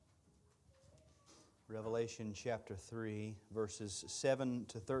Revelation chapter 3, verses 7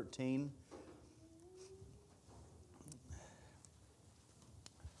 to 13.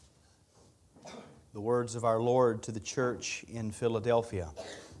 The words of our Lord to the church in Philadelphia.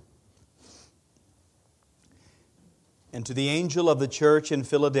 And to the angel of the church in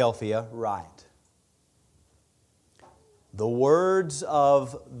Philadelphia write, the words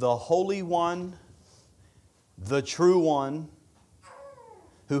of the Holy One, the True One,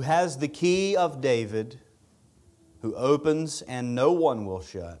 who has the key of David, who opens and no one will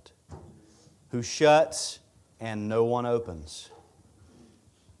shut, who shuts and no one opens.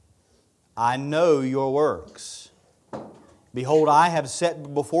 I know your works. Behold, I have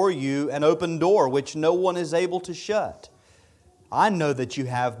set before you an open door which no one is able to shut. I know that you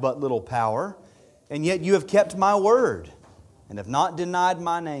have but little power, and yet you have kept my word and have not denied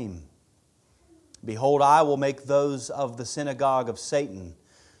my name. Behold, I will make those of the synagogue of Satan,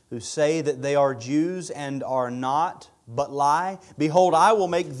 who say that they are Jews and are not, but lie. Behold, I will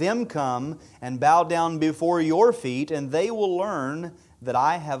make them come and bow down before your feet, and they will learn that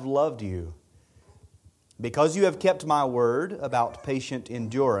I have loved you. Because you have kept my word about patient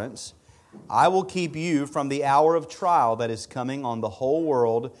endurance, I will keep you from the hour of trial that is coming on the whole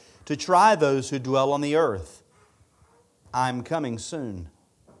world to try those who dwell on the earth. I am coming soon.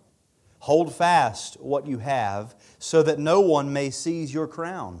 Hold fast what you have, so that no one may seize your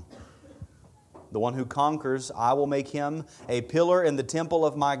crown. The one who conquers, I will make him a pillar in the temple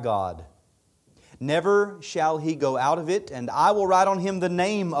of my God. Never shall he go out of it, and I will write on him the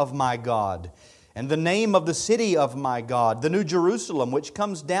name of my God, and the name of the city of my God, the New Jerusalem, which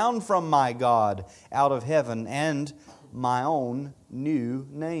comes down from my God out of heaven, and my own new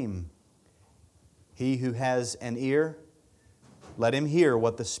name. He who has an ear, let him hear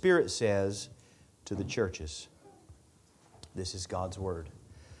what the Spirit says to the churches. This is God's Word.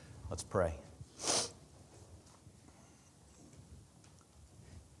 Let's pray.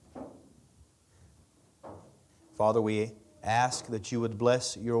 Father, we ask that you would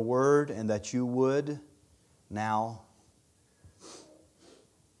bless your Word and that you would now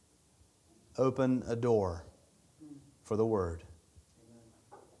open a door for the Word.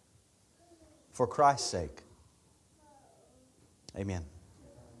 For Christ's sake. Amen.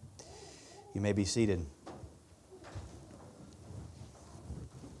 You may be seated.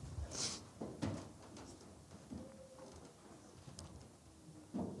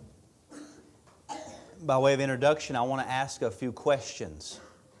 By way of introduction, I want to ask a few questions.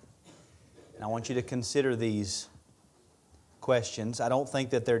 And I want you to consider these questions. I don't think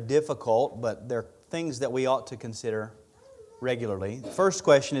that they're difficult, but they're things that we ought to consider regularly. The first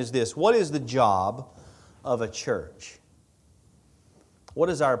question is this: what is the job of a church? What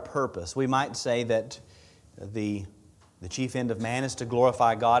is our purpose? We might say that the chief end of man is to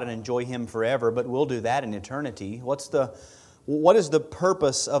glorify God and enjoy Him forever, but we'll do that in eternity. What is the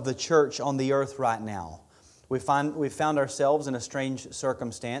purpose of the church on the earth right now? We've found ourselves in a strange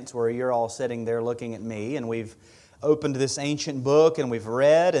circumstance where you're all sitting there looking at me, and we've opened this ancient book and we've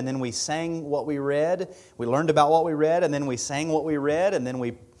read, and then we sang what we read. We learned about what we read, and then we sang what we read, and then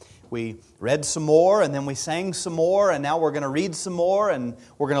we read some more, and then we sang some more, and now we're going to read some more, and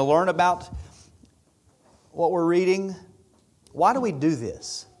we're going to learn about what we're reading. Why do we do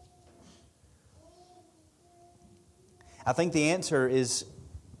this? I think the answer is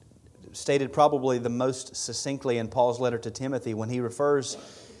stated probably the most succinctly in Paul's letter to Timothy when he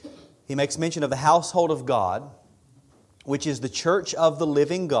makes mention of the household of God, which is the church of the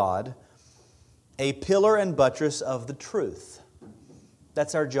living God, a pillar and buttress of the truth.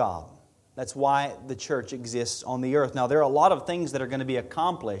 That's our job. That's why the church exists on the earth. Now, there are a lot of things that are going to be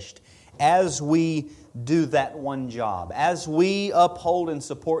accomplished as we do that one job. As we uphold and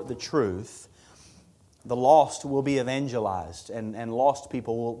support the truth, the lost will be evangelized, and lost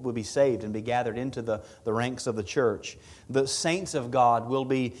people will be saved and be gathered into the ranks of the church. The saints of God will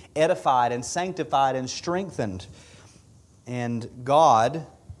be edified and sanctified and strengthened. And God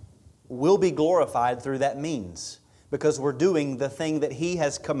will be glorified through that means, because we're doing the thing that He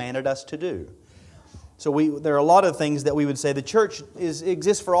has commanded us to do. So there are a lot of things that we would say the church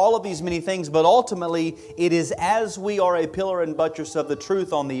exists for all of these many things, but ultimately it is as we are a pillar and buttress of the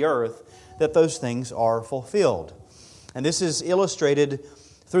truth on the earth that those things are fulfilled. And this is illustrated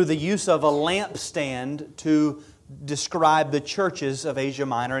through the use of a lampstand to describe the churches of Asia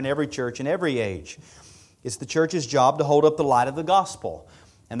Minor and every church in every age. It's the church's job to hold up the light of the gospel.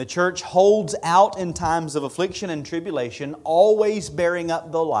 And the church holds out in times of affliction and tribulation, always bearing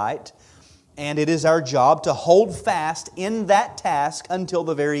up the light. And it is our job to hold fast in that task until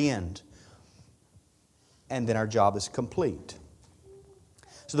the very end. And then our job is complete.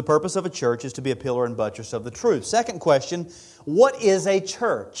 So the purpose of a church is to be a pillar and buttress of the truth. Second question, what is a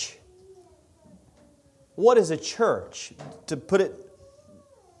church? What is a church? To put it,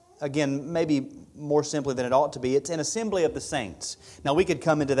 again, maybe more simply than it ought to be, it's an assembly of the saints. Now we could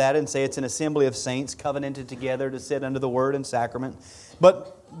come into that and say it's an assembly of saints covenanted together to sit under the Word and sacrament.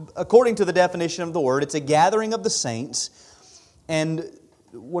 But according to the definition of the Word, it's a gathering of the saints. And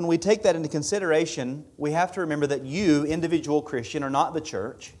when we take that into consideration, we have to remember that you, individual Christian, are not the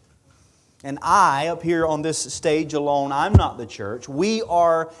church. And I, up here on this stage alone, I'm not the church. We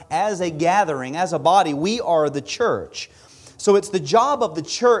are, as a gathering, as a body, we are the church. So it's the job of the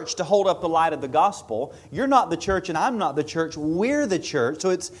church to hold up the light of the gospel. You're not the church and I'm not the church. We're the church. So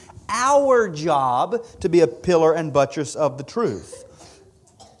it's our job to be a pillar and buttress of the truth.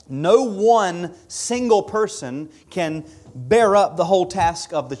 No one single person can bear up the whole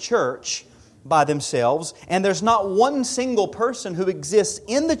task of the church by themselves. And there's not one single person who exists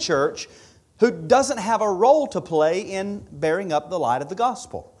in the church who doesn't have a role to play in bearing up the light of the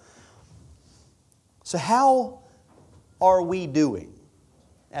gospel. So how are we doing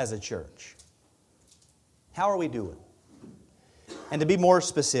as a church? How are we doing? And to be more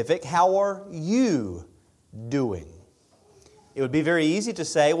specific, how are you doing? It would be very easy to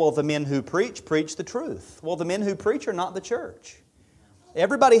say, well, the men who preach the truth. Well, the men who preach are not the church.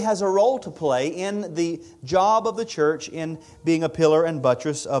 Everybody has a role to play in the job of the church in being a pillar and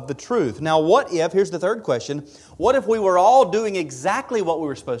buttress of the truth. Now, what if, here's the third question, what if we were all doing exactly what we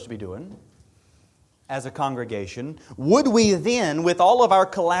were supposed to be doing as a congregation? Would we then, with all of our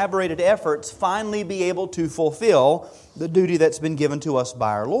collaborated efforts, finally be able to fulfill the duty that's been given to us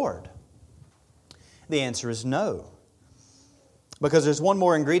by our Lord? The answer is no. Because there's one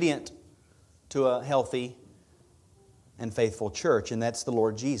more ingredient to a healthy and faithful church, and that's the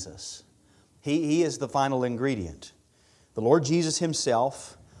Lord Jesus. He is the final ingredient. The Lord Jesus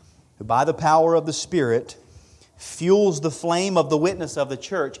Himself, who by the power of the Spirit fuels the flame of the witness of the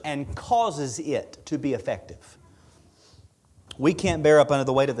church and causes it to be effective. We can't bear up under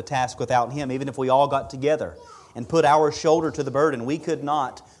the weight of the task without Him. Even if we all got together and put our shoulder to the burden, we could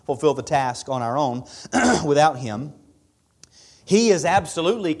not fulfill the task on our own without Him. He is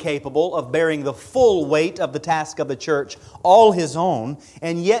absolutely capable of bearing the full weight of the task of the church, all His own,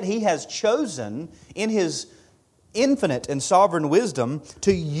 and yet He has chosen in His infinite and sovereign wisdom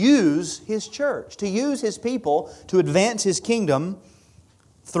to use His church, to use His people to advance His kingdom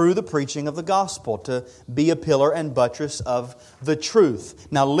through the preaching of the gospel, to be a pillar and buttress of the truth.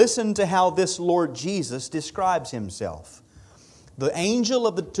 Now listen to how this Lord Jesus describes Himself. The angel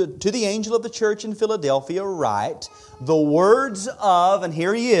of to the angel of the church in Philadelphia write, the words of, and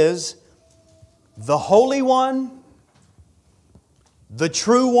here he is, the Holy One, the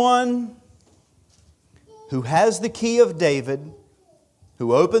True One, who has the key of David,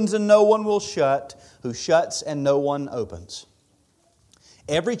 who opens and no one will shut, who shuts and no one opens.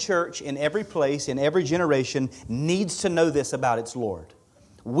 Every church, in every place, in every generation needs to know this about its Lord.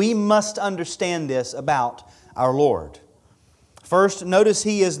 We must understand this about our Lord. First, notice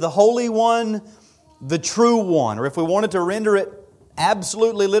He is the Holy One, the True One. Or if we wanted to render it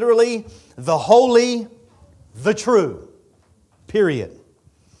absolutely literally, the Holy, the True. Period.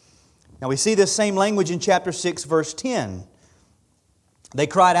 Now we see this same language in chapter 6, verse 10. They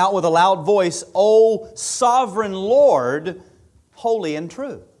cried out with a loud voice, O sovereign Lord, holy and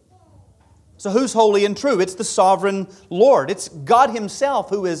true. So who's holy and true? It's the sovereign Lord. It's God Himself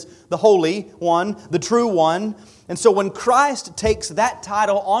who is the Holy One, the True One. And so when Christ takes that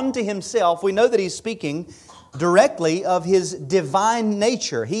title onto Himself, we know that He's speaking directly of His divine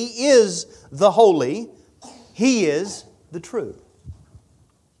nature. He is the holy. He is the true.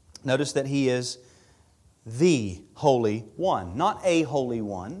 Notice that He is the Holy One. Not a Holy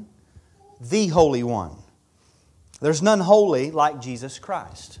One. The Holy One. There's none holy like Jesus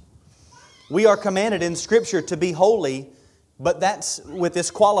Christ. We are commanded in Scripture to be holy, but that's with this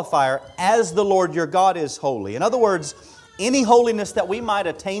qualifier, as the Lord your God is holy. In other words, any holiness that we might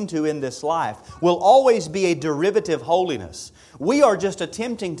attain to in this life will always be a derivative holiness. We are just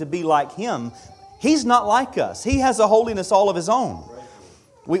attempting to be like Him. He's not like us. He has a holiness all of His own.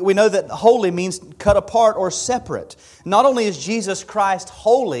 We know that holy means cut apart or separate. Not only is Jesus Christ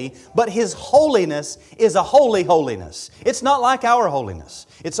holy, but His holiness is a holy holiness. It's not like our holiness.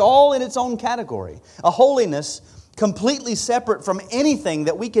 It's all in its own category. A holiness completely separate from anything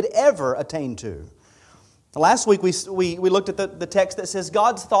that we could ever attain to. Last week we looked at the text that says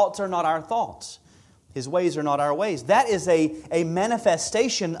God's thoughts are not our thoughts. His ways are not our ways. That is a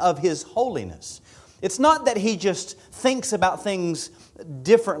manifestation of His holiness. It's not that He just thinks about things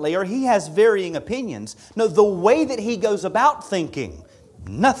differently or He has varying opinions. No, the way that He goes about thinking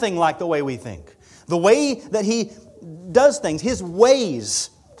Nothing like the way we think. The way that He does things, His ways,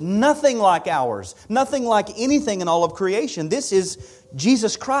 nothing like ours. Nothing like anything in all of creation. This is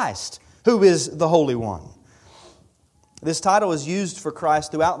Jesus Christ, who is the Holy One. This title is used for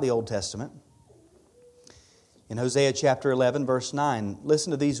Christ throughout the Old Testament. In Hosea chapter 11, verse 9,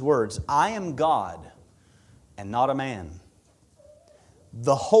 listen to these words. I am God and not a man,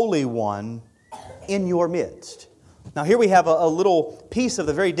 the Holy One in your midst. Now here we have a little piece of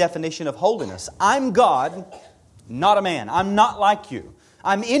the very definition of holiness. I'm God, not a man. I'm not like you.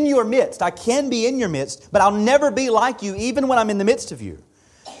 I'm in your midst. I can be in your midst, but I'll never be like you even when I'm in the midst of you.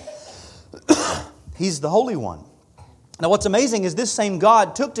 He's the Holy One. Now what's amazing is this same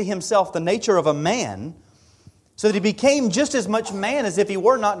God took to Himself the nature of a man so that He became just as much man as if He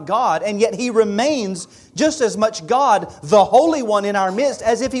were not God, and yet He remains just as much God, the Holy One in our midst,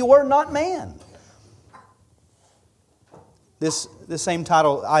 as if He were not man. This same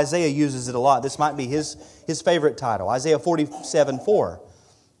title, Isaiah uses it a lot. This might be his favorite title, Isaiah 47:4.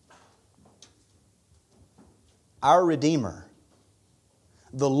 Our Redeemer,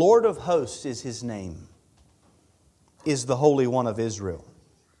 the Lord of hosts is His name, is the Holy One of Israel.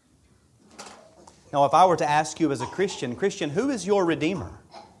 Now, if I were to ask you as a Christian, who is your Redeemer?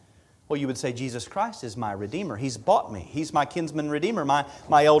 Well, you would say, Jesus Christ is my Redeemer. He's bought me. He's my kinsman Redeemer, my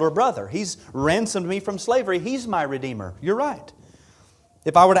elder brother. He's ransomed me from slavery. He's my Redeemer. You're right.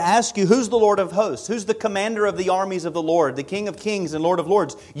 If I were to ask you, who's the Lord of hosts? Who's the commander of the armies of the Lord, the King of kings and Lord of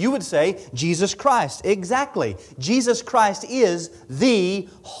lords? You would say, Jesus Christ. Exactly. Jesus Christ is the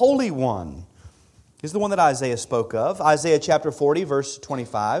Holy One. He's the one that Isaiah spoke of. Isaiah chapter 40, verse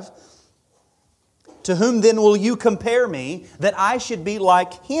 25. To whom then will you compare me, that I should be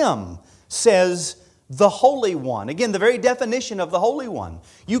like Him, says the Holy One. Again, the very definition of the Holy One.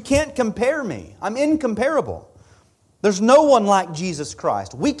 You can't compare me. I'm incomparable. There's no one like Jesus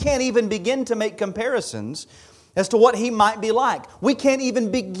Christ. We can't even begin to make comparisons as to what He might be like. We can't even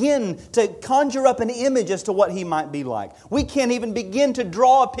begin to conjure up an image as to what He might be like. We can't even begin to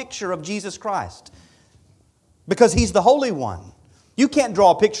draw a picture of Jesus Christ because He's the Holy One. You can't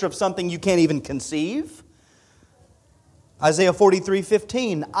draw a picture of something you can't even conceive. Isaiah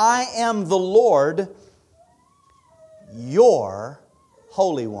 43:15, I am the Lord, your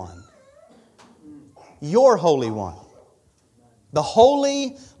Holy One. Your Holy One. The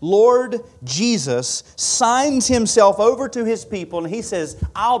Holy Lord Jesus signs Himself over to His people and He says,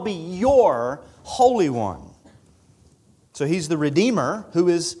 I'll be your Holy One. So He's the Redeemer who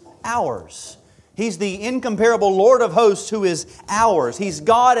is ours. He's the incomparable Lord of hosts who is ours. He's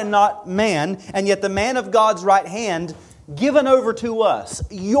God and not man, and yet the man of God's right hand given over to us.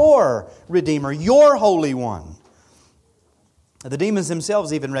 Your Redeemer, your Holy One. The demons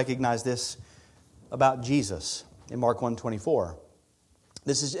themselves even recognize this about Jesus in Mark 1:24.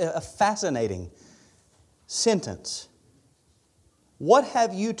 This is a fascinating sentence. What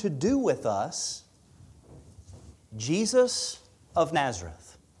have you to do with us, Jesus of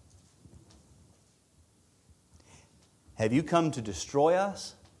Nazareth? Have you come to destroy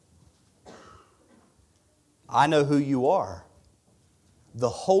us? I know who you are, the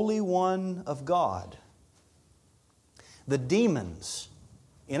Holy One of God. The demons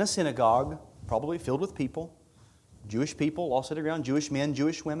in a synagogue, probably filled with people, Jewish people all sitting around, Jewish men,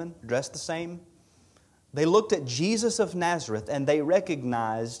 Jewish women, dressed the same. They looked at Jesus of Nazareth and they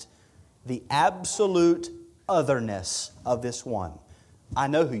recognized the absolute otherness of this one. I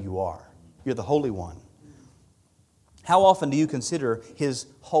know who you are. You're the Holy One. How often do you consider His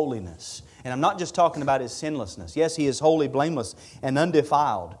holiness? And I'm not just talking about His sinlessness. Yes, He is holy, blameless, and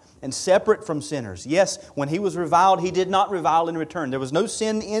undefiled, and separate from sinners. Yes, when He was reviled, He did not revile in return. There was no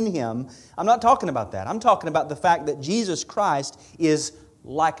sin in Him. I'm not talking about that. I'm talking about the fact that Jesus Christ is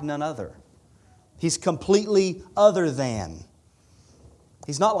like none other. He's completely other than.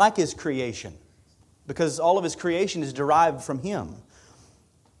 He's not like His creation, because all of His creation is derived from Him.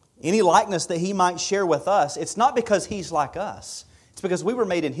 Any likeness that He might share with us, it's not because He's like us. It's because we were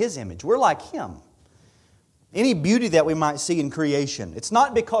made in His image. We're like Him. Any beauty that we might see in creation, it's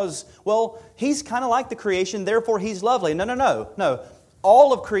not because, well, He's kind of like the creation, therefore He's lovely. No.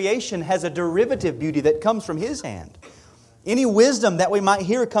 All of creation has a derivative beauty that comes from His hand. Any wisdom that we might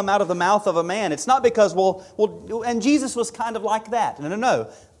hear come out of the mouth of a man, it's not because, and Jesus was kind of like that. No.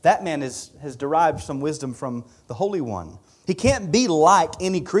 That man has derived some wisdom from the Holy One. He can't be like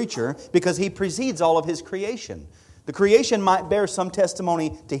any creature because He precedes all of His creation. The creation might bear some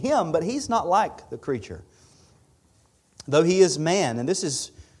testimony to Him, but He's not like the creature. Though He is man, and this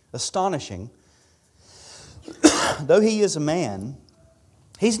is astonishing, though He is a man,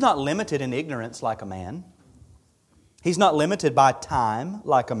 He's not limited in ignorance like a man. He's not limited by time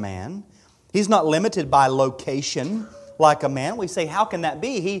like a man. He's not limited by location like a man. We say, how can that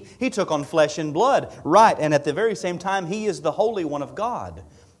be? He took on flesh and blood. Right, and at the very same time, He is the Holy One of God.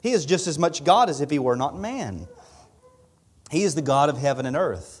 He is just as much God as if He were not man. He is the God of heaven and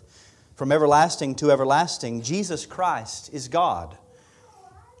earth. From everlasting to everlasting, Jesus Christ is God.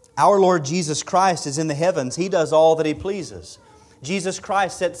 Our Lord Jesus Christ is in the heavens. He does all that He pleases. Jesus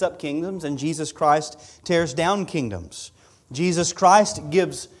Christ sets up kingdoms and Jesus Christ tears down kingdoms. Jesus Christ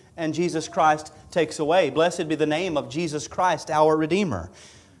gives and Jesus Christ takes away. Blessed be the name of Jesus Christ, our Redeemer.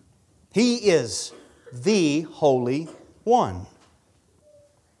 He is the Holy One.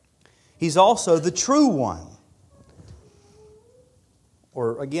 He's also the true one.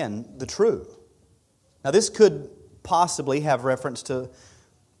 Or again, the true. Now this could possibly have reference to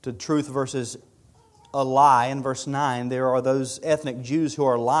truth versus a lie. In verse 9, there are those ethnic Jews who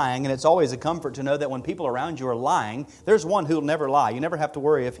are lying, and it's always a comfort to know that when people around you are lying, there's one who will never lie. You never have to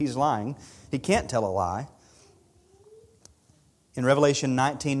worry if he's lying. He can't tell a lie. In Revelation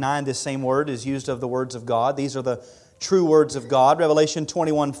 19:9, this same word is used of the words of God. These are the true words of God. Revelation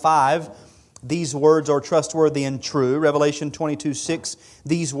 21:5, these words are trustworthy and true. Revelation 22:6,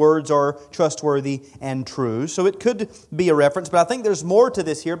 these words are trustworthy and true. So it could be a reference, but I think there's more to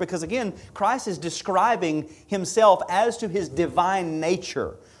this here because, again, Christ is describing Himself as to His divine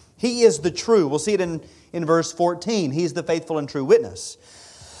nature. He is the true. We'll see it in verse 14. He's the faithful and true witness.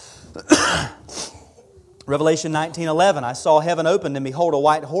 Revelation 19:11, I saw heaven opened, and behold, a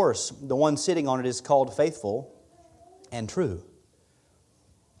white horse. The one sitting on it is called Faithful and True.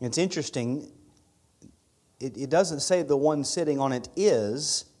 It's interesting, it doesn't say the one sitting on it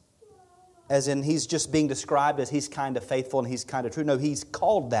is, as in he's just being described as he's kind of faithful and he's kind of true. No, he's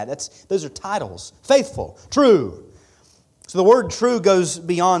called that. Those are titles. Faithful, true. So the word true goes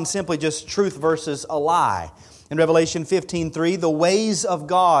beyond simply just truth versus a lie. In Revelation 15:3, the ways of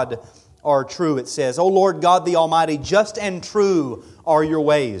God are true, it says. O Lord God the Almighty, just and true are your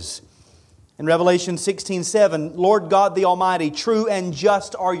ways. In Revelation 16:7, Lord God the Almighty, true and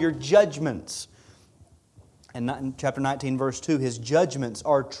just are your judgments. And in chapter 19, verse 2, His judgments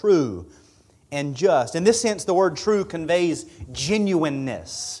are true and just. In this sense, the word true conveys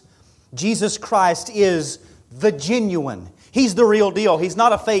genuineness. Jesus Christ is the genuine. He's the real deal. He's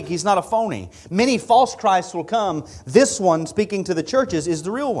not a fake. He's not a phony. Many false Christs will come. This one, speaking to the churches, is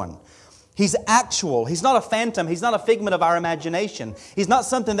the real one. He's actual. He's not a phantom. He's not a figment of our imagination. He's not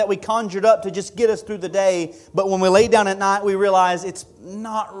something that we conjured up to just get us through the day, but when we lay down at night, we realize it's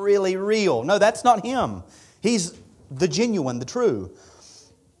not really real. No, that's not Him. He's the genuine, the true.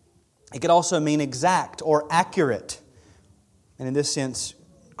 It could also mean exact or accurate. And in this sense,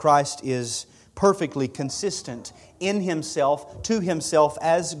 Christ is perfectly consistent in Himself, to Himself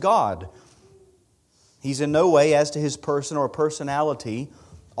as God. He's in no way, as to His person or personality,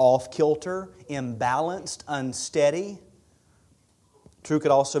 off-kilter, imbalanced, unsteady. True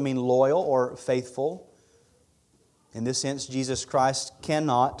could also mean loyal or faithful. In this sense, Jesus Christ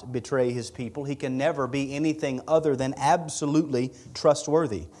cannot betray His people. He can never be anything other than absolutely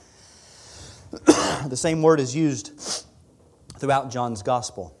trustworthy. The same word is used throughout John's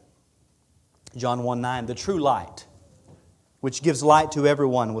Gospel. John 1:9, the true light, which gives light to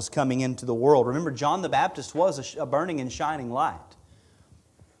everyone, was coming into the world. Remember, John the Baptist was a burning and shining light.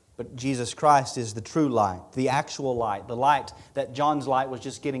 But Jesus Christ is the true light, the actual light, the light that John's light was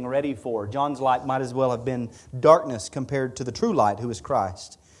just getting ready for. John's light might as well have been darkness compared to the true light, who is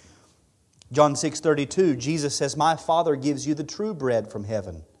Christ. John 6:32, Jesus says, my Father gives you the true bread from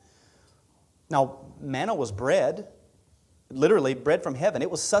heaven. Now, manna was bread, literally bread from heaven.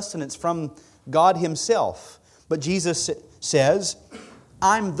 It was sustenance from God Himself. But Jesus says,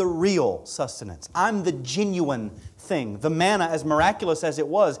 I'm the real sustenance. I'm the genuine thing. The manna, as miraculous as it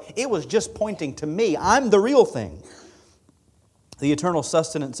was just pointing to me. I'm the real thing. The eternal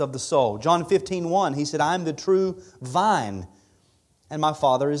sustenance of the soul. John 15:1, He said, I'm the true vine, and my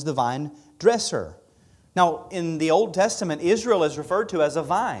Father is the vine dresser. Now, in the Old Testament, Israel is referred to as a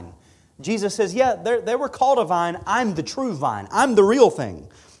vine. Jesus says, yeah, they were called a vine. I'm the true vine. I'm the real thing.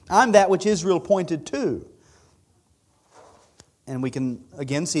 I'm that which Israel pointed to. And we can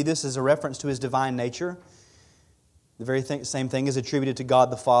again see this as a reference to His divine nature. The very same thing is attributed to God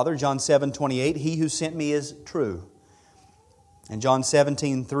the Father. John 7:28, He who sent me is true. And John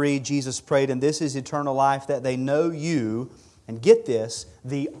 17:3, Jesus prayed, and this is eternal life, that they know you, and get this,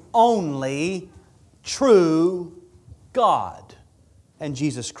 the only true God, and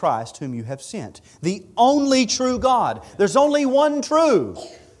Jesus Christ whom you have sent. The only true God. There's only one true.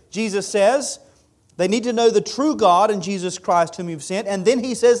 Jesus says they need to know the true God and Jesus Christ whom you've sent. And then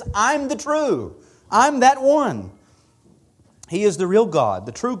He says, I'm the true. I'm that one. He is the real God,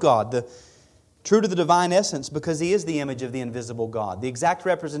 the true God, the true to the divine essence, because He is the image of the invisible God, the exact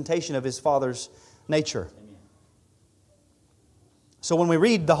representation of His Father's nature. So when we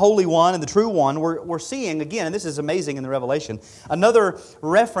read the Holy One and the True One, we're seeing, again, and this is amazing in the Revelation, another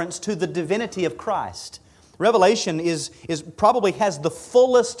reference to the divinity of Christ. Revelation probably has the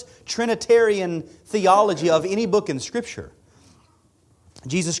fullest Trinitarian theology of any book in Scripture.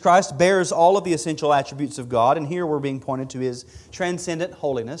 Jesus Christ bears all of the essential attributes of God, and here we're being pointed to His transcendent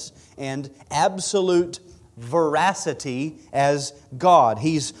holiness and absolute veracity as God.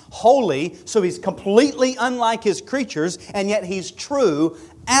 He's holy, so He's completely unlike His creatures, and yet He's true,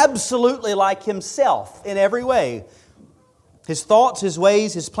 absolutely like Himself in every way. His thoughts, His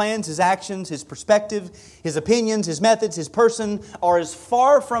ways, His plans, His actions, His perspective, His opinions, His methods, His person are as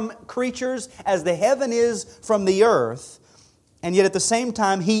far from creatures as the heaven is from the earth. And yet at the same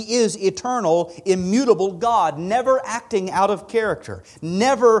time, He is eternal, immutable God, never acting out of character,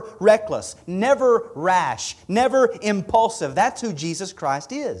 never reckless, never rash, never impulsive. That's who Jesus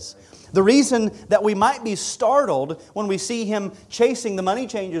Christ is. The reason that we might be startled when we see Him chasing the money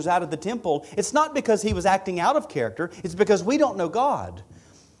changers out of the temple, it's not because He was acting out of character, it's because we don't know God.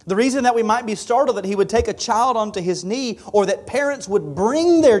 The reason that we might be startled that He would take a child onto His knee, or that parents would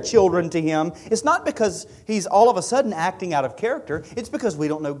bring their children to Him, it's not because He's all of a sudden acting out of character. It's because we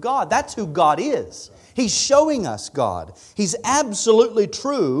don't know God. That's who God is. He's showing us God. He's absolutely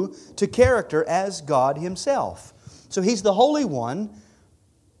true to character as God Himself. So He's the Holy One.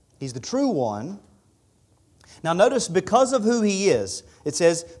 He's the True One. Now notice, because of who He is, it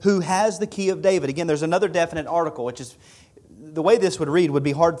says, who has the key of David. Again, there's another definite article, which is, the way this would read would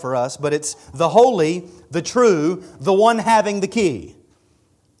be hard for us, but it's the holy, the true, the one having the key.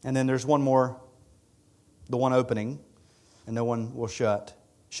 And then there's one more, the one opening, and no one will shut,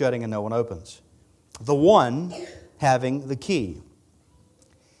 shutting and no one opens. The one having the key.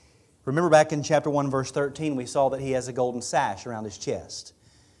 Remember back in chapter 1, verse 13, we saw that He has a golden sash around His chest.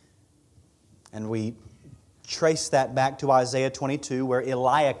 And we trace that back to Isaiah 22, where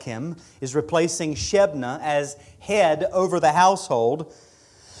Eliakim is replacing Shebna as head over the household.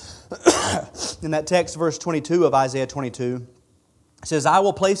 In that text, verse 22 of Isaiah 22, it says, I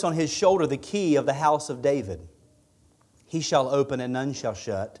will place on his shoulder the key of the house of David. He shall open and none shall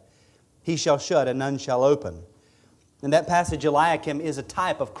shut. He shall shut and none shall open. In that passage, Eliakim is a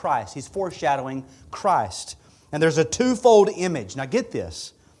type of Christ. He's foreshadowing Christ. And there's a twofold image. Now get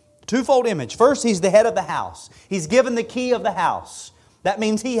this. Twofold image. First, He's the head of the house. He's given the key of the house. That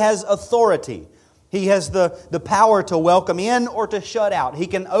means He has authority. He has the power to welcome in or to shut out. He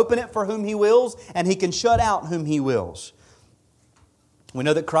can open it for whom He wills, and He can shut out whom He wills. We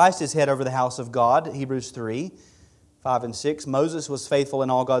know that Christ is head over the house of God, Hebrews 3, 5 and 6. Moses was faithful in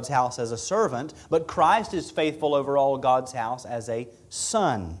all God's house as a servant, but Christ is faithful over all God's house as a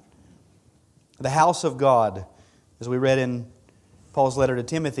son. The house of God, as we read in Paul's letter to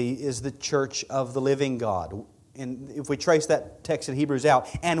Timothy, is the church of the living God. And if we trace that text in Hebrews out,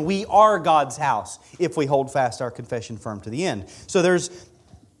 and we are God's house if we hold fast our confession firm to the end. So there's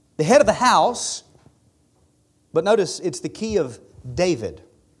the head of the house, but notice it's the key of David,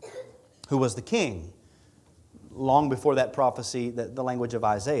 who was the king long before that prophecy, the language of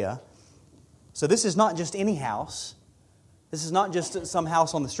Isaiah. So this is not just any house. This is not just some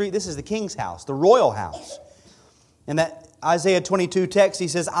house on the street. This is the king's house, the royal house. And that Isaiah 22 text, he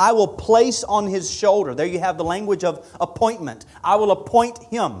says, I will place on his shoulder. There you have the language of appointment. I will appoint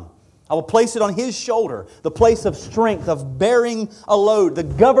him. I will place it on his shoulder, the place of strength, of bearing a load. The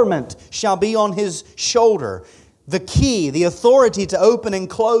government shall be on his shoulder. The key, the authority to open and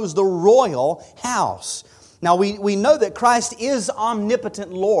close the royal house. Now we know that Christ is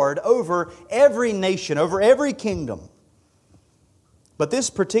omnipotent Lord over every nation, over every kingdom. But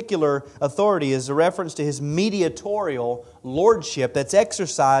this particular authority is a reference to His mediatorial lordship that's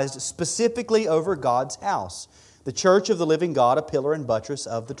exercised specifically over God's house, the church of the living God, a pillar and buttress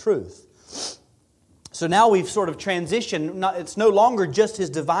of the truth. So now we've sort of transitioned. It's no longer just His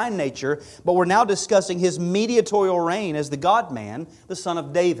divine nature, but we're now discussing His mediatorial reign as the God-man, the Son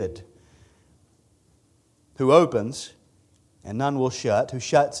of David, who opens and none will shut, who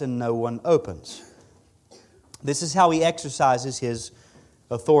shuts and no one opens. This is how He exercises His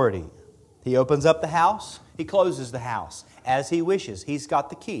authority. He opens up the house, He closes the house as He wishes. He's got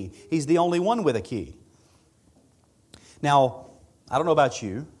the key. He's the only one with a key. Now, I don't know about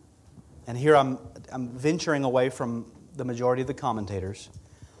you, and here I'm venturing away from the majority of the commentators,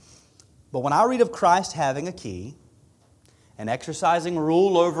 but when I read of Christ having a key and exercising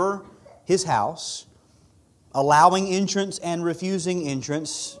rule over His house, allowing entrance and refusing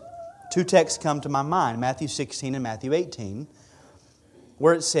entrance, two texts come to my mind, Matthew 16 and Matthew 18.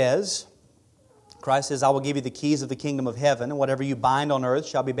 where it says, Christ says, I will give you the keys of the kingdom of heaven, and whatever you bind on earth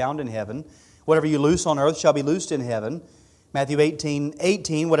shall be bound in heaven. Whatever you loose on earth shall be loosed in heaven. Matthew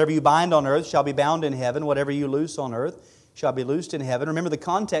 18:18, whatever you bind on earth shall be bound in heaven. Whatever you loose on earth shall be loosed in heaven. Remember, the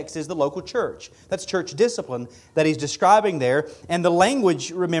context is the local church. That's church discipline that he's describing there. And the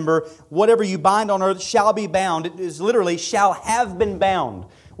language, remember, whatever you bind on earth shall be bound. It is literally shall have been bound.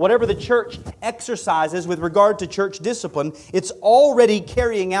 Whatever the church exercises with regard to church discipline, it's already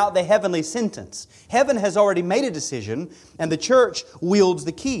carrying out the heavenly sentence. Heaven has already made a decision, and the church wields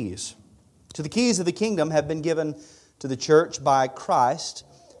the keys. So the keys of the kingdom have been given to the church by Christ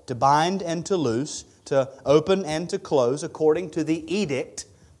to bind and to loose, to open and to close according to the edict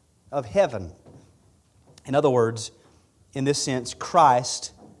of heaven. In other words, in this sense,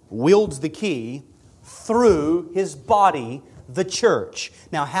 Christ wields the key through His body, the church.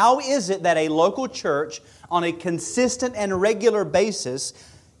 Now, how is it that a local church on a consistent and regular basis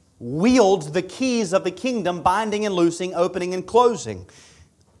wields the keys of the kingdom, binding and loosing, opening and closing?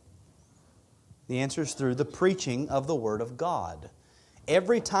 The answer is through the preaching of the Word of God.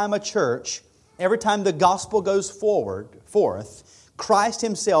 Every time a church, every time the gospel goes forth, Christ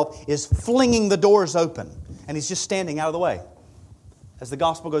Himself is flinging the doors open, and He's just standing out of the way. As the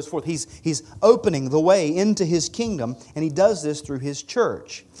gospel goes forth, He's opening the way into His kingdom, and He does this through His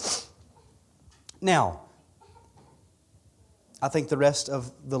church. Now, I think the rest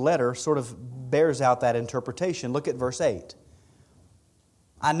of the letter sort of bears out that interpretation. Look at verse 8.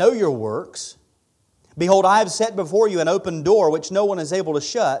 I know your works. Behold, I have set before you an open door which no one is able to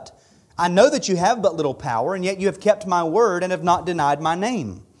shut. I know that you have but little power, and yet you have kept my word and have not denied my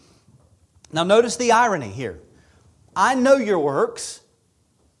name. Now notice the irony here. I know your works.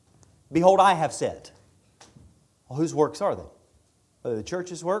 Behold, I have set. Well, whose works are they? Are they the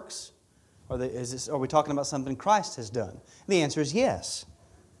church's works? Are we talking about something Christ has done? The answer is yes.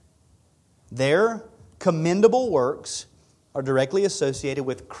 Their commendable works are directly associated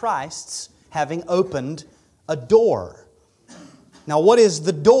with Christ's having opened a door. Now, what is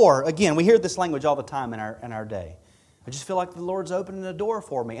the door? Again, we hear this language all the time in our day. I just feel like the Lord's opening a door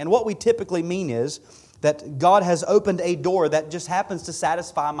for me. And what we typically mean is that God has opened a door that just happens to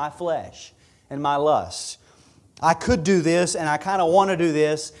satisfy my flesh and my lusts. I could do this, and I kind of want to do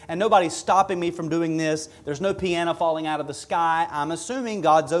this, and nobody's stopping me from doing this. There's no piano falling out of the sky. I'm assuming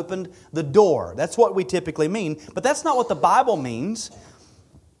God's opened the door. That's what we typically mean. But that's not what the Bible means.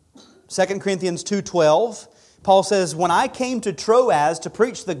 2 Corinthians 2:12, Paul says, when I came to Troas to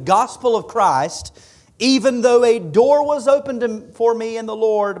preach the gospel of Christ, even though a door was opened for me in the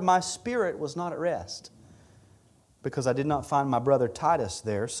Lord, my spirit was not at rest, because I did not find my brother Titus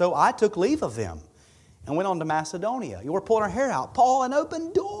there. So I took leave of them and went on to Macedonia. You were pulling our hair out. Paul, an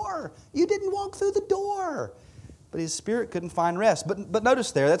open door. You didn't walk through the door. But his spirit couldn't find rest. But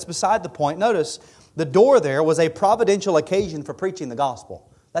notice there, that's beside the point. Notice the door there was a providential occasion for preaching the gospel.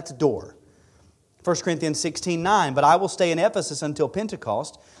 That's a door. 1 Corinthians 16:9, but I will stay in Ephesus until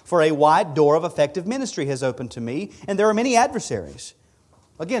Pentecost, for a wide door of effective ministry has opened to me, and there are many adversaries.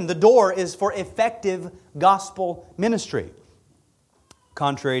 Again, the door is for effective gospel ministry.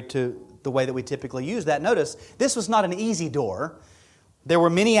 Contrary to the way that we typically use that, notice, this was not an easy door. There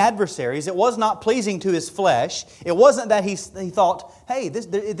were many adversaries. It was not pleasing to his flesh. It wasn't that he thought, hey,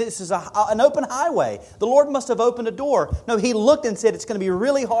 this is an open highway. The Lord must have opened a door. No, he looked and said, it's going to be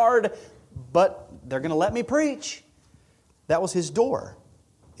really hard, but they're going to let me preach. That was his door.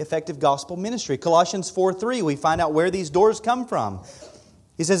 Effective gospel ministry. Colossians 4:3, we find out where these doors come from.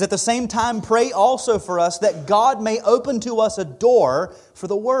 He says, at the same time, pray also for us that God may open to us a door for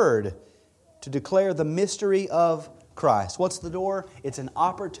the word to declare the mystery of Christ. What's the door? It's an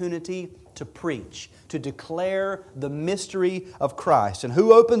opportunity to preach, to declare the mystery of Christ. And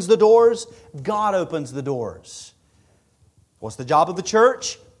who opens the doors? God opens the doors. What's the job of the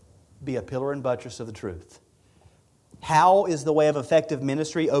church? Be a pillar and buttress of the truth. How is the way of effective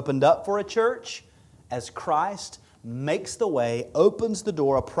ministry opened up for a church? As Christ makes the way, opens the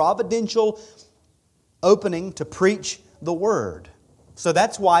door, a providential opening to preach the Word. So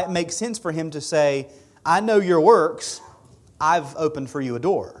that's why it makes sense for him to say, I know your works, I've opened for you a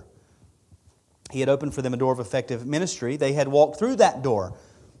door. He had opened for them a door of effective ministry. They had walked through that door.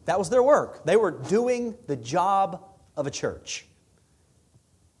 That was their work. They were doing the job of a church.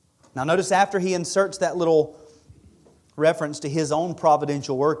 Now notice after he inserts that little reference to his own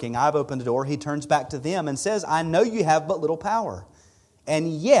providential working, I've opened a door, he turns back to them and says, I know you have but little power, and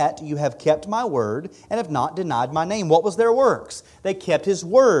yet you have kept my word and have not denied my name. What was their works? They kept his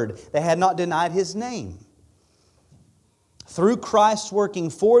word. They had not denied his name. Through Christ working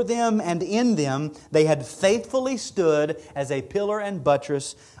for them and in them, they had faithfully stood as a pillar and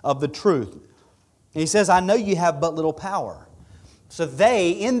buttress of the truth. And he says, I know you have but little power. So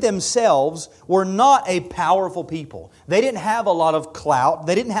they, in themselves, were not a powerful people. They didn't have a lot of clout.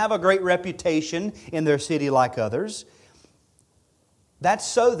 They didn't have a great reputation in their city like others. That's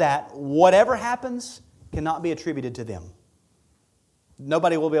so that whatever happens cannot be attributed to them.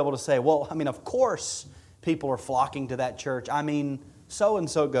 Nobody will be able to say, well, of course people are flocking to that church.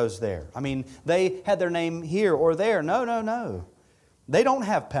 So-and-so goes there. They had their name here or there. No. They don't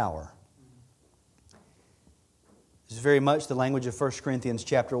have power. This is very much the language of 1 Corinthians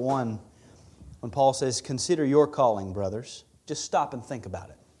chapter 1 when Paul says, consider your calling, brothers. Just stop and think about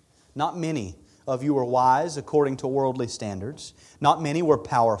it. Not many of you were wise according to worldly standards. Not many were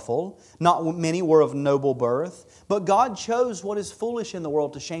powerful. Not many were of noble birth. But God chose what is foolish in the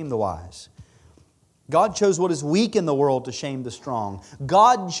world to shame the wise. God chose what is weak in the world to shame the strong.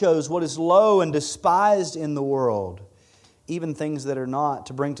 God chose what is low and despised in the world, even things that are not,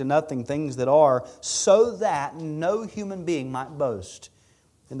 to bring to nothing things that are, so that no human being might boast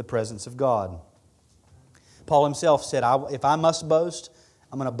in the presence of God. Paul himself said, if I must boast,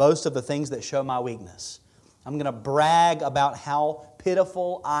 I'm going to boast of the things that show my weakness. I'm going to brag about how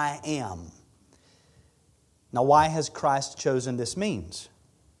pitiful I am. Now, why has Christ chosen this means?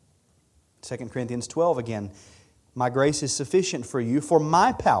 2 Corinthians 12 again, my grace is sufficient for you, for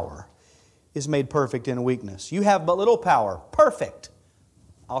my power is made perfect in weakness. You have but little power. Perfect.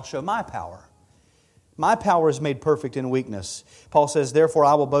 I'll show my power. My power is made perfect in weakness. Paul says, therefore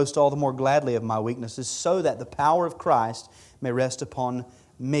I will boast all the more gladly of my weaknesses, so that the power of Christ may rest upon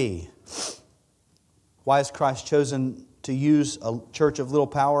me. Why has Christ chosen to use a church of little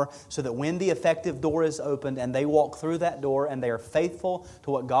power? So that when the effective door is opened and they walk through that door and they are faithful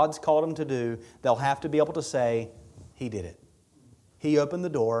to what God's called them to do, they'll have to be able to say, He did it. He opened the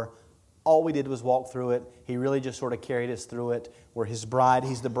door. All we did was walk through it. He really just sort of carried us through it. We're His bride.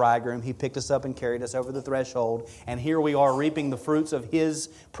 He's the bridegroom. He picked us up and carried us over the threshold. And here we are reaping the fruits of His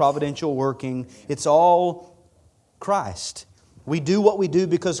providential working. It's all Christ. We do what we do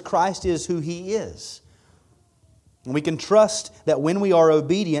because Christ is who He is. And we can trust that when we are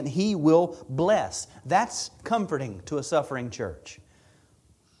obedient, He will bless. That's comforting to a suffering church.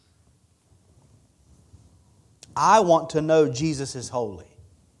 I want to know Jesus is holy.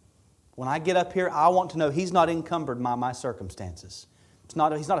 When I get up here, I want to know He's not encumbered by my circumstances. He's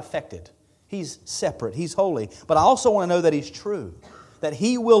not affected. He's separate. He's holy. But I also want to know that He's true. That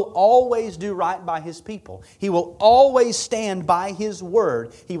He will always do right by His people. He will always stand by His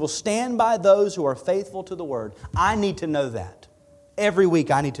Word. He will stand by those who are faithful to the Word. I need to know that. Every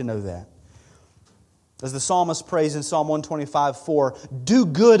week I need to know that. As the psalmist prays in Psalm 125:4, do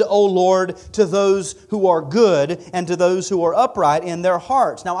good, O Lord, to those who are good and to those who are upright in their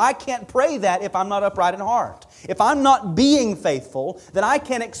hearts. Now, I can't pray that if I'm not upright in heart. If I'm not being faithful, then I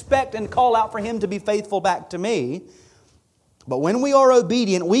can't expect and call out for Him to be faithful back to me. But when we are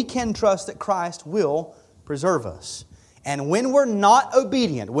obedient, we can trust that Christ will preserve us. And when we're not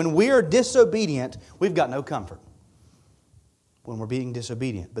obedient, when we are disobedient, we've got no comfort. When we're being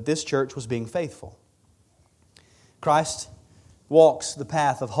disobedient. But this church was being faithful. Christ walks the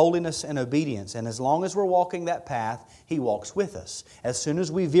path of holiness and obedience. And as long as we're walking that path, He walks with us. As soon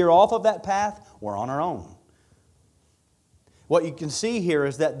as we veer off of that path, we're on our own. What you can see here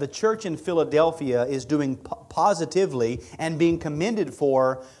is that the church in Philadelphia is doing positively and being commended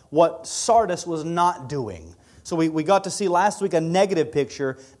for what Sardis was not doing. So we got to see last week a negative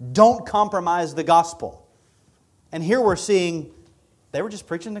picture. Don't compromise the gospel. And here we're seeing they were just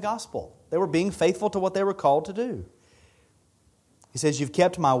preaching the gospel. They were being faithful to what they were called to do. He says, you've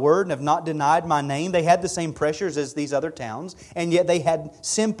kept my word and have not denied my name. They had the same pressures as these other towns, and yet they had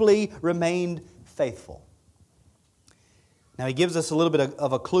simply remained faithful. Now he gives us a little bit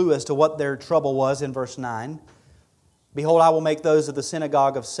of a clue as to what their trouble was in verse 9. Behold, I will make those of the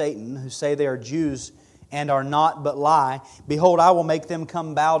synagogue of Satan, who say they are Jews and are not but lie. Behold, I will make them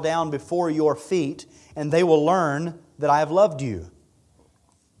come bow down before your feet, and they will learn that I have loved you.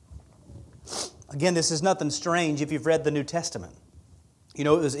 Again, this is nothing strange if you've read the New Testament. You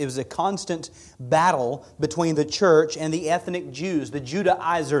know, it was a constant battle between the church and the ethnic Jews, the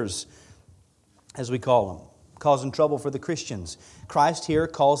Judaizers, as we call them, causing trouble for the Christians. Christ here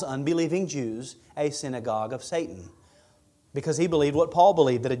calls unbelieving Jews a synagogue of Satan, because He believed what Paul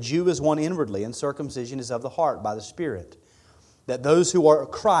believed, that a Jew is one inwardly and circumcision is of the heart by the Spirit. That those who are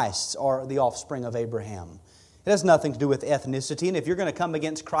Christ's are the offspring of Abraham. It has nothing to do with ethnicity. And if you're going to come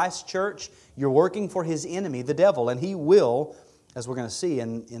against Christ's church, you're working for his enemy, the devil. And he will, as we're going to see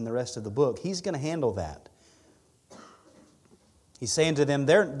in the rest of the book, he's going to handle that. He's saying to them,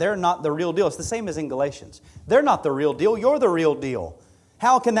 they're not the real deal. It's the same as in Galatians. They're not the real deal. You're the real deal.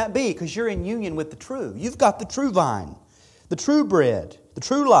 How can that be? Because you're in union with the true. You've got the true vine, the true bread, the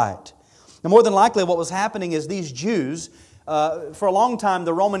true light. Now, more than likely, what was happening is these Jews, for a long time,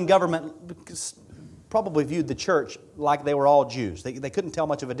 the Roman government probably viewed the church like they were all Jews. They couldn't tell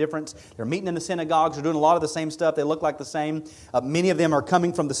much of a difference. They're meeting in the synagogues. They're doing a lot of the same stuff. They look like the same. Many of them are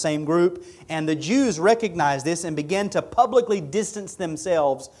coming from the same group. And the Jews recognized this and began to publicly distance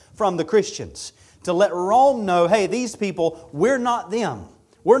themselves from the Christians, to let Rome know, hey, these people, we're not them.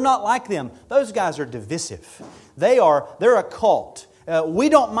 We're not like them. Those guys are divisive. They're a cult. We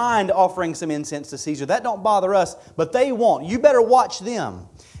don't mind offering some incense to Caesar. That don't bother us, but they won't. You better watch them.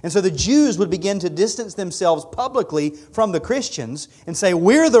 And so the Jews would begin to distance themselves publicly from the Christians and say,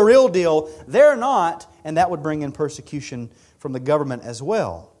 we're the real deal, they're not, and that would bring in persecution from the government as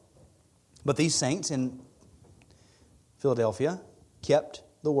well. But these saints in Philadelphia kept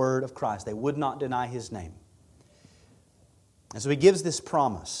the word of Christ. They would not deny His name. And so He gives this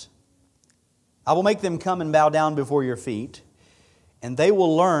promise. I will make them come and bow down before your feet, and they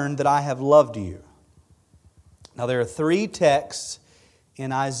will learn that I have loved you. Now there are 3 texts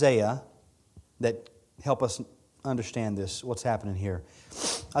in Isaiah that help us understand this, what's happening here.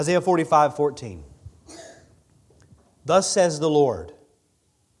 Isaiah 45:14. Thus says the Lord,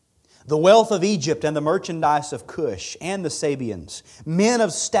 the wealth of Egypt and the merchandise of Cush and the Sabians, men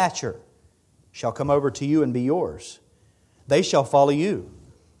of stature, shall come over to you and be yours. They shall follow you.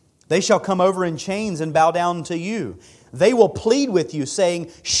 They shall come over in chains and bow down to you. They will plead with you,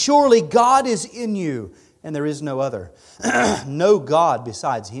 saying, surely God is in you, and there is no other. No God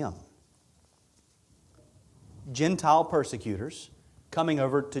besides Him. Gentile persecutors coming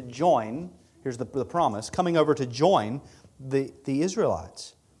over to join, here's the promise, coming over to join the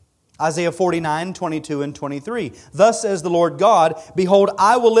Israelites. Isaiah 49:22 and 23. Thus says the Lord God, behold,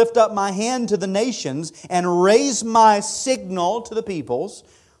 I will lift up my hand to the nations and raise my signal to the peoples.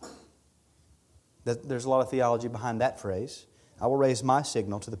 There's a lot of theology behind that phrase. I will raise my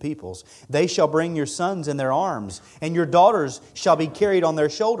signal to the peoples. They shall bring your sons in their arms, and your daughters shall be carried on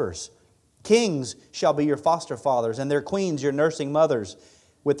their shoulders. Kings shall be your foster fathers, and their queens your nursing mothers.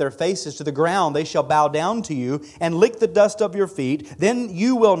 With their faces to the ground they shall bow down to you and lick the dust of your feet. Then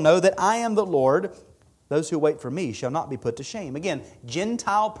you will know that I am the Lord. Those who wait for me shall not be put to shame. Again,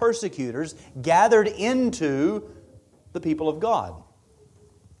 Gentile persecutors gathered into the people of God.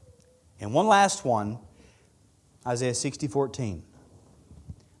 And one last one, Isaiah 60:14.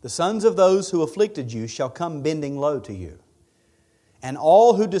 The sons of those who afflicted you shall come bending low to you. And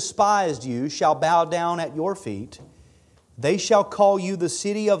all who despised you shall bow down at your feet. They shall call you the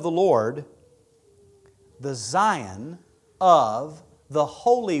city of the Lord, the Zion of the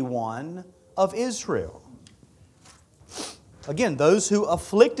Holy One of Israel. Again, those who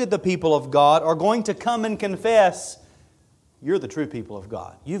afflicted the people of God are going to come and confess, you're the true people of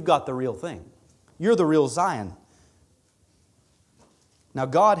God. You've got the real thing. You're the real Zion. Now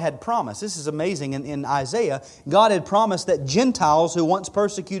God had promised, this is amazing, in Isaiah, God had promised that Gentiles who once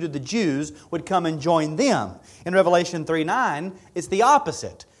persecuted the Jews would come and join them. In Revelation 3:9, it's the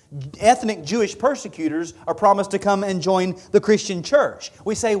opposite. Ethnic Jewish persecutors are promised to come and join the Christian church.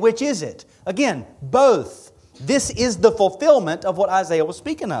 We say, which is it? Again, both. This is the fulfillment of what Isaiah was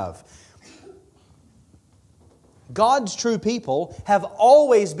speaking of. God's true people have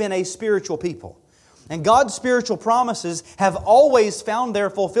always been a spiritual people. And God's spiritual promises have always found their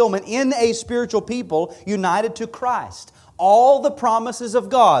fulfillment in a spiritual people united to Christ. All the promises of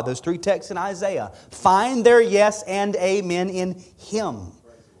God, those 3 texts in Isaiah, find their yes and amen in Him.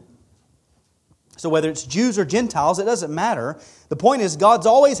 So whether it's Jews or Gentiles, it doesn't matter. The point is, God's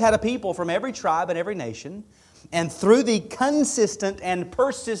always had a people from every tribe and every nation. And through the consistent and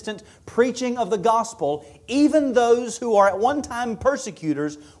persistent preaching of the gospel, even those who are at one time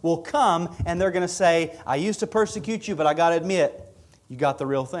persecutors will come and they're going to say, I used to persecute you, but I got to admit, you got the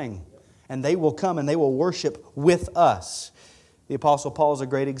real thing. And they will come and they will worship with us. The Apostle Paul is a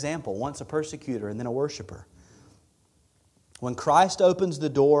great example. Once a persecutor and then a worshiper. When Christ opens the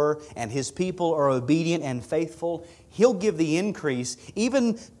door and His people are obedient and faithful, He'll give the increase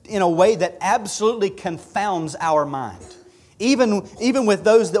even in a way that absolutely confounds our mind. Even with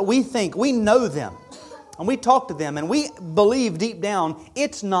those that we think, we know them. And we talk to them and we believe deep down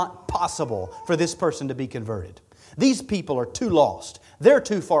it's not possible for this person to be converted. These people are too lost. They're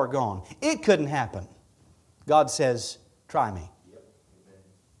too far gone. It couldn't happen. God says, try me.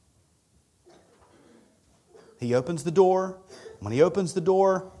 He opens the door. When He opens the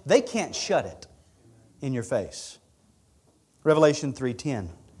door, they can't shut it in your face. Revelation 3:10.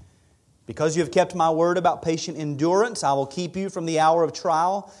 Because you have kept my word about patient endurance, I will keep you from the hour of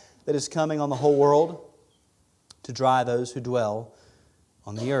trial that is coming on the whole world to try those who dwell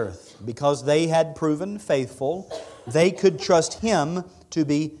on the earth. Because they had proven faithful, they could trust Him to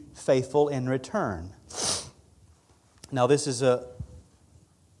be faithful in return. Now this is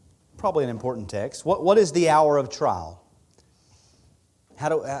probably an important text. What is the hour of trial? How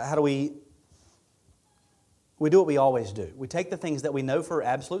do we do what we always do? We take the things that we know for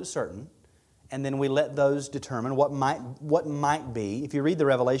absolute certain, and then we let those determine what might be. If you read the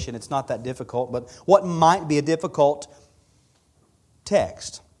Revelation, it's not that difficult, but what might be a difficult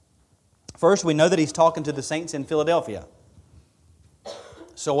text. First, we know that He's talking to the saints in Philadelphia.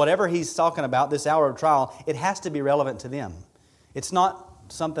 So whatever He's talking about, this hour of trial, it has to be relevant to them. It's not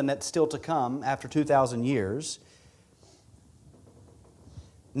something that's still to come after 2,000 years.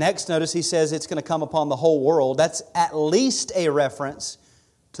 Next, notice He says it's going to come upon the whole world. That's at least a reference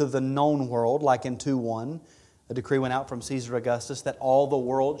to the known world, like in 2:1. A decree went out from Caesar Augustus that all the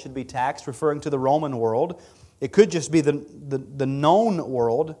world should be taxed, referring to the Roman world. It could just be the known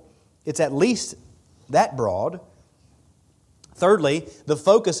world. It's at least that broad. Thirdly, the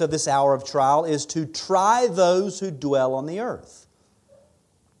focus of this hour of trial is to try those who dwell on the earth.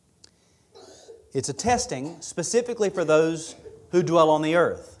 It's a testing specifically for those who dwell on the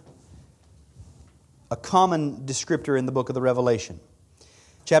earth. A common descriptor in the book of the Revelation.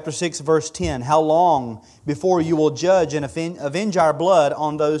 Chapter 6, verse 10, how long before you will judge and avenge our blood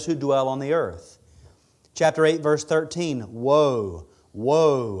on those who dwell on the earth? Chapter 8, verse 13, woe,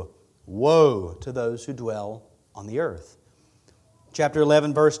 woe, woe to those who dwell on the earth. Chapter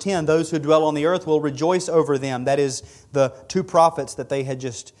 11, verse 10, those who dwell on the earth will rejoice over them. That is the two prophets that they had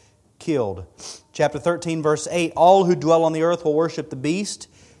just killed. Chapter 13, verse 8, all who dwell on the earth will worship the beast.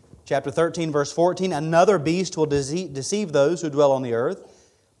 Chapter 13, verse 14, another beast will deceive those who dwell on the earth.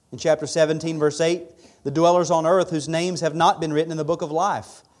 In chapter 17, verse 8, the dwellers on earth whose names have not been written in the book of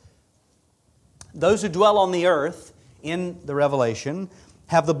life. Those who dwell on the earth in the Revelation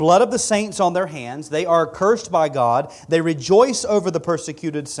have the blood of the saints on their hands. They are cursed by God. They rejoice over the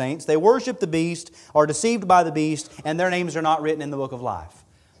persecuted saints. They worship the beast, are deceived by the beast, and their names are not written in the book of life.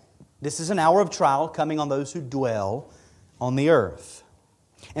 This is an hour of trial coming on those who dwell on the earth.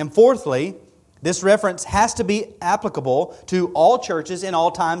 And fourthly, this reference has to be applicable to all churches in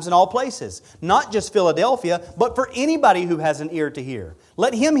all times and all places. Not just Philadelphia, but for anybody who has an ear to hear.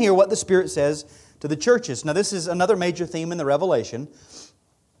 Let him hear what the Spirit says to the churches. Now this is another major theme in the Revelation.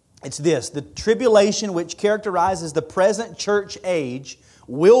 It's this: the tribulation which characterizes the present church age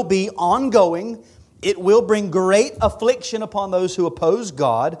will be ongoing. It will bring great affliction upon those who oppose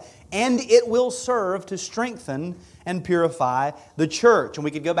God, and it will serve to strengthen and purify the church. And we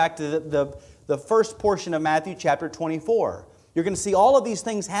could go back to the first portion of Matthew chapter 24. You're going to see all of these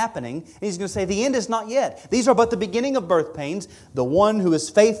things happening, and He's going to say, the end is not yet. These are but the beginning of birth pains. The one who is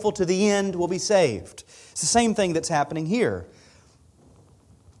faithful to the end will be saved. It's the same thing that's happening here.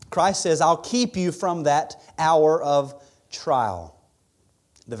 Christ says, I'll keep you from that hour of trial.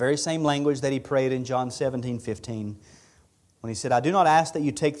 The very same language that He prayed in John 17:15, when He said, I do not ask that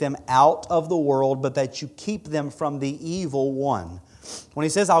you take them out of the world, but that you keep them from the evil one. When He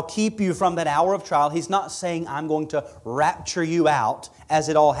says, I'll keep you from that hour of trial, He's not saying, I'm going to rapture you out as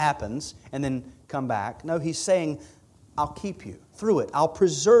it all happens and then come back. No, He's saying, I'll keep you through it. I'll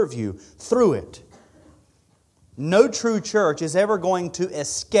preserve you through it. No true church is ever going to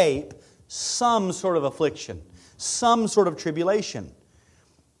escape some sort of affliction, some sort of tribulation.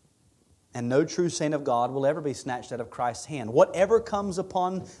 And no true saint of God will ever be snatched out of Christ's hand. Whatever comes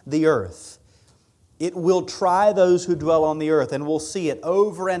upon the earth, it will try those who dwell on the earth, and we'll see it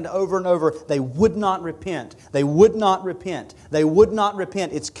over and over and over. They would not repent. They would not repent. They would not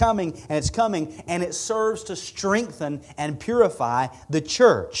repent. It's coming, and it's coming, and it serves to strengthen and purify the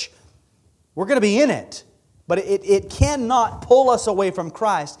church. We're going to be in it, but it cannot pull us away from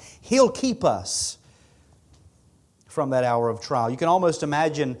Christ. He'll keep us from that hour of trial. You can almost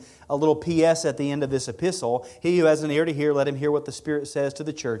imagine a little P.S. at the end of this epistle. He who has an ear to hear, let him hear what the Spirit says to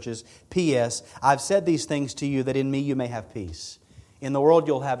the churches. P.S. I've said these things to you that in me you may have peace. In the world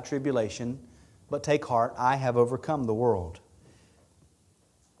you'll have tribulation, but take heart, I have overcome the world.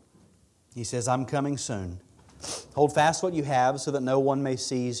 He says, I'm coming soon. Hold fast what you have so that no one may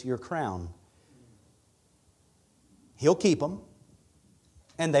seize your crown. He'll keep them,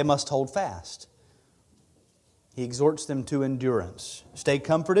 and they must hold fast. He exhorts them to endurance. Stay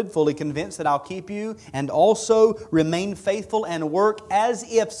comforted, fully convinced that I'll keep you, and also remain faithful and work as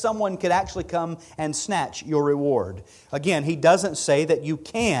if someone could actually come and snatch your reward. Again, he doesn't say that you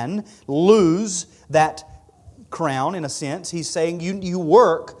can lose that crown in a sense. He's saying you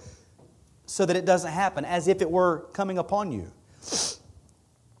work so that it doesn't happen, as if it were coming upon you.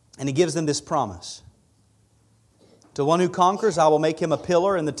 And He gives them this promise. To one who conquers, I will make him a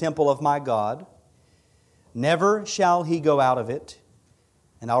pillar in the temple of my God. Never shall he go out of it.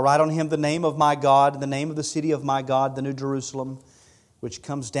 And I'll write on him the name of my God, the name of the city of my God, the New Jerusalem, which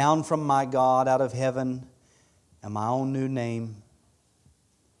comes down from my God out of heaven, and my own new name.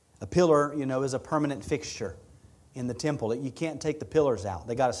 A pillar, is a permanent fixture in the temple. You can't take the pillars out.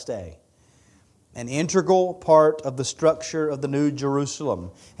 They got to stay. An integral part of the structure of the New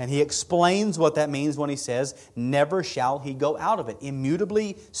Jerusalem. And He explains what that means when He says, never shall he go out of it.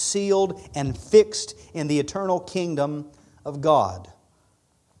 Immutably sealed and fixed in the eternal kingdom of God.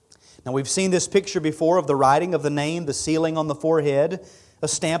 Now we've seen this picture before of the writing of the name, the sealing on the forehead, a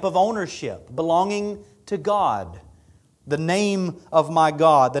stamp of ownership belonging to God. The name of my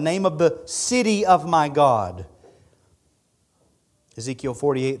God, the name of the city of my God. Ezekiel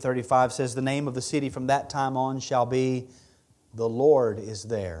 48:35 says, the name of the city from that time on shall be, the Lord is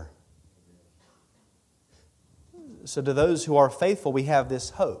there. So to those who are faithful, we have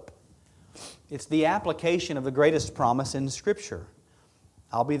this hope. It's the application of the greatest promise in Scripture.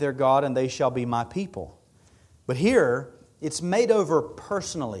 I'll be their God and they shall be my people. But here, it's made over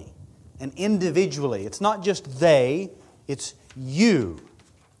personally and individually. It's not just they, it's you.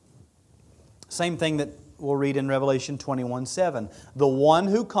 Same thing that we'll read in Revelation 21:7. The one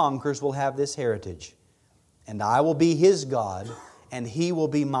who conquers will have this heritage, and I will be his God, and he will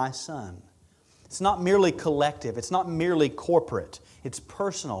be my son. It's not merely collective. It's not merely corporate. It's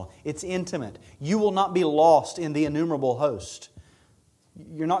personal. It's intimate. You will not be lost in the innumerable host.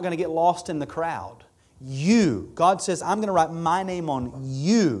 You're not going to get lost in the crowd. You. God says, I'm going to write my name on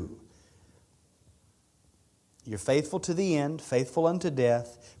you. You're faithful to the end, faithful unto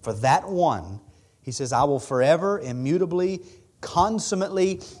death. For that one, He says, I will forever, immutably,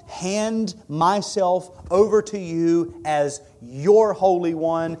 consummately hand myself over to you as your Holy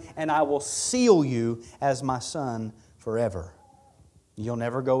One, and I will seal you as my son forever. You'll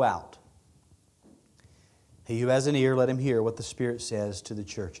never go out. He who has an ear, let him hear what the Spirit says to the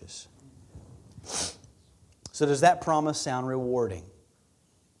churches. So does that promise sound rewarding?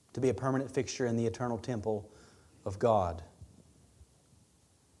 To be a permanent fixture in the eternal temple of God?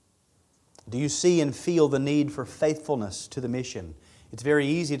 Do you see and feel the need for faithfulness to the mission? It's very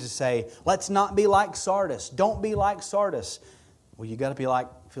easy to say, let's not be like Sardis. Don't be like Sardis. Well, you've got to be like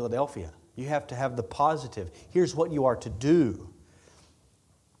Philadelphia. You have to have the positive. Here's what you are to do.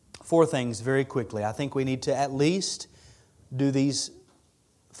 4 things very quickly. I think we need to at least do these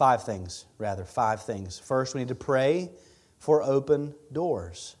 5 things. First, we need to pray for open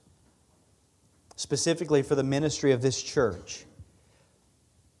doors. Specifically for the ministry of this church.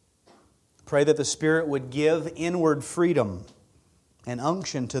 Pray that the Spirit would give inward freedom and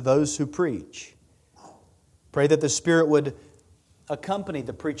unction to those who preach. Pray that the Spirit would accompany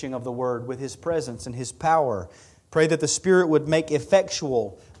the preaching of the Word with His presence and His power. Pray that the Spirit would make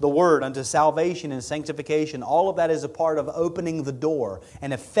effectual the Word unto salvation and sanctification. All of that is a part of opening the door,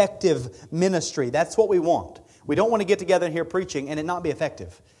 an effective ministry. That's what we want. We don't want to get together and hear preaching and it not be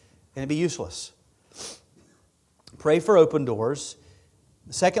effective and it be useless. Pray for open doors.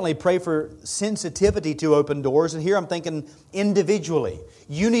 Secondly, pray for sensitivity to open doors. And here I'm thinking individually.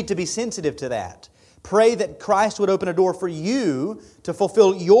 You need to be sensitive to that. Pray that Christ would open a door for you to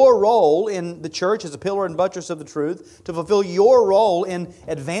fulfill your role in the church as a pillar and buttress of the truth, to fulfill your role in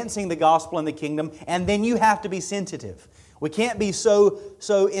advancing the gospel and the kingdom, and then you have to be sensitive. We can't be so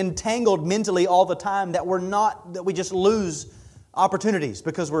entangled mentally all the time that we just lose opportunities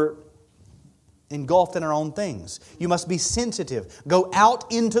because we're engulfed in our own things. You must be sensitive. Go out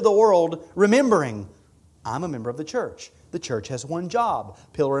into the world remembering, I'm a member of the church. The church has one job,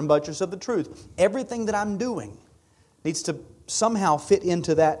 pillar and buttress of the truth. Everything that I'm doing needs to somehow fit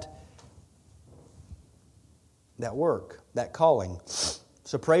into that work, that calling.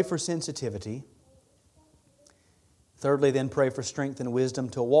 So pray for sensitivity. Thirdly, then pray for strength and wisdom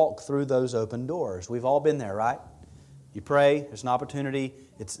to walk through those open doors. We've all been there, right? You pray, there's an opportunity,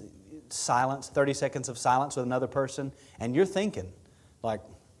 it's silence, 30 seconds of silence with another person, and you're thinking, like,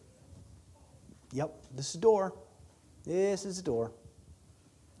 yep, this is the door. This is the door.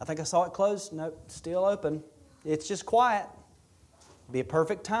 I think I saw it closed. Nope, still open. It's just quiet. It'd be a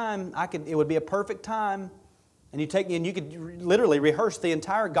perfect time. It would be a perfect time. And you could literally rehearse the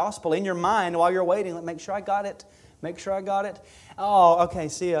entire gospel in your mind while you're waiting. Make sure I got it. Make sure I got it. Oh, okay,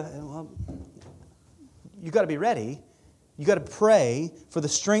 see ya. Well, you got to be ready. You got to pray for the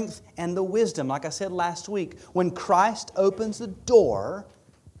strength and the wisdom. Like I said last week, when Christ opens the door,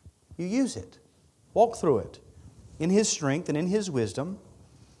 you use it. Walk through it in His strength and in His wisdom.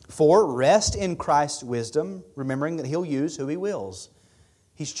 4, rest in Christ's wisdom, remembering that He'll use who He wills.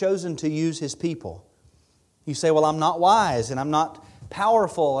 He's chosen to use His people. You say, well, I'm not wise, and I'm not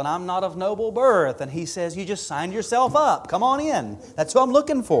powerful, and I'm not of noble birth. And He says, you just signed yourself up. Come on in. That's who I'm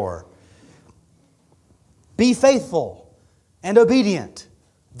looking for. Be faithful and obedient.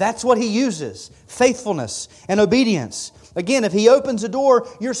 That's what He uses. Faithfulness and obedience. Again, if He opens a door,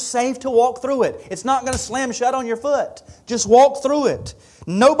 you're safe to walk through it. It's not going to slam shut on your foot. Just walk through it.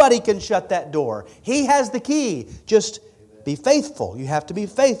 Nobody can shut that door. He has the key. Just be faithful. You have to be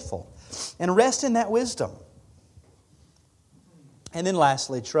faithful. And rest in that wisdom. And then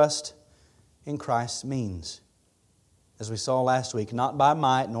lastly, trust in Christ's means. As we saw last week, not by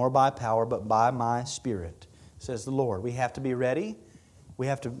might nor by power, but by my Spirit, says the Lord. We have to be ready. We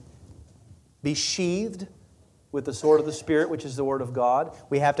have to be sheathed with the sword of the Spirit, which is the Word of God.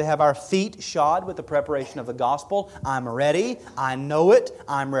 We have to have our feet shod with the preparation of the gospel. I'm ready. I know it.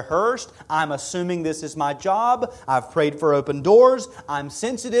 I'm rehearsed. I'm assuming this is my job. I've prayed for open doors. I'm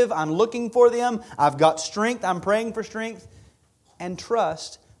sensitive. I'm looking for them. I've got strength. I'm praying for strength. And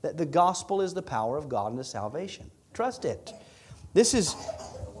trust that the gospel is the power of God unto salvation. Trust it. This is...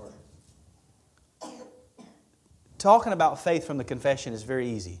 Talking about faith from the confession is very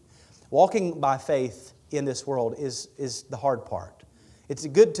easy. Walking by faith in this world is the hard part. It's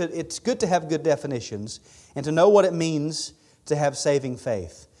good to have good definitions and to know what it means to have saving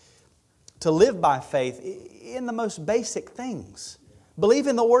faith. To live by faith in the most basic things. Believe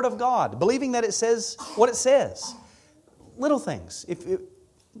in the Word of God. Believing that it says what it says. Little things.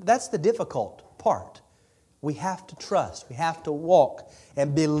 That's the difficult part. We have to trust. We have to walk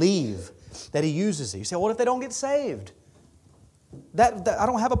and believe that He uses it. You say, what if they don't get saved? That I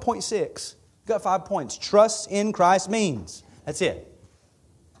don't have a point 6. I've got 5 points. Trust in Christ means. That's it.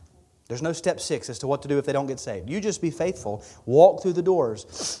 There's no step 6 as to what to do if they don't get saved. You just be faithful. Walk through the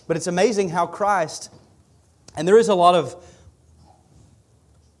doors. But it's amazing how Christ, and there is a lot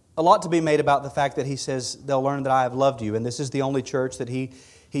to be made about the fact that He says they'll learn that I have loved you. And this is the only church that He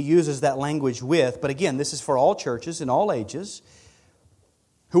uses that language with. But again, this is for all churches in all ages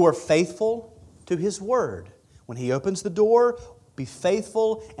who are faithful to His Word. When He opens the door, be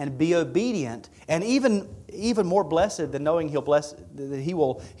faithful and be obedient. And even more blessed than knowing that He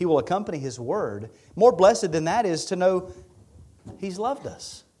will accompany His Word. More blessed than that is to know He's loved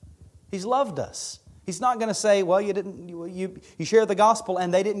us. He's loved us. He's not going to say, well, you share the gospel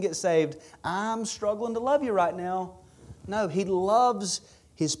and they didn't get saved. I'm struggling to love you right now. No, He loves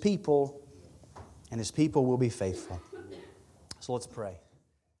His people, and His people will be faithful. So let's pray.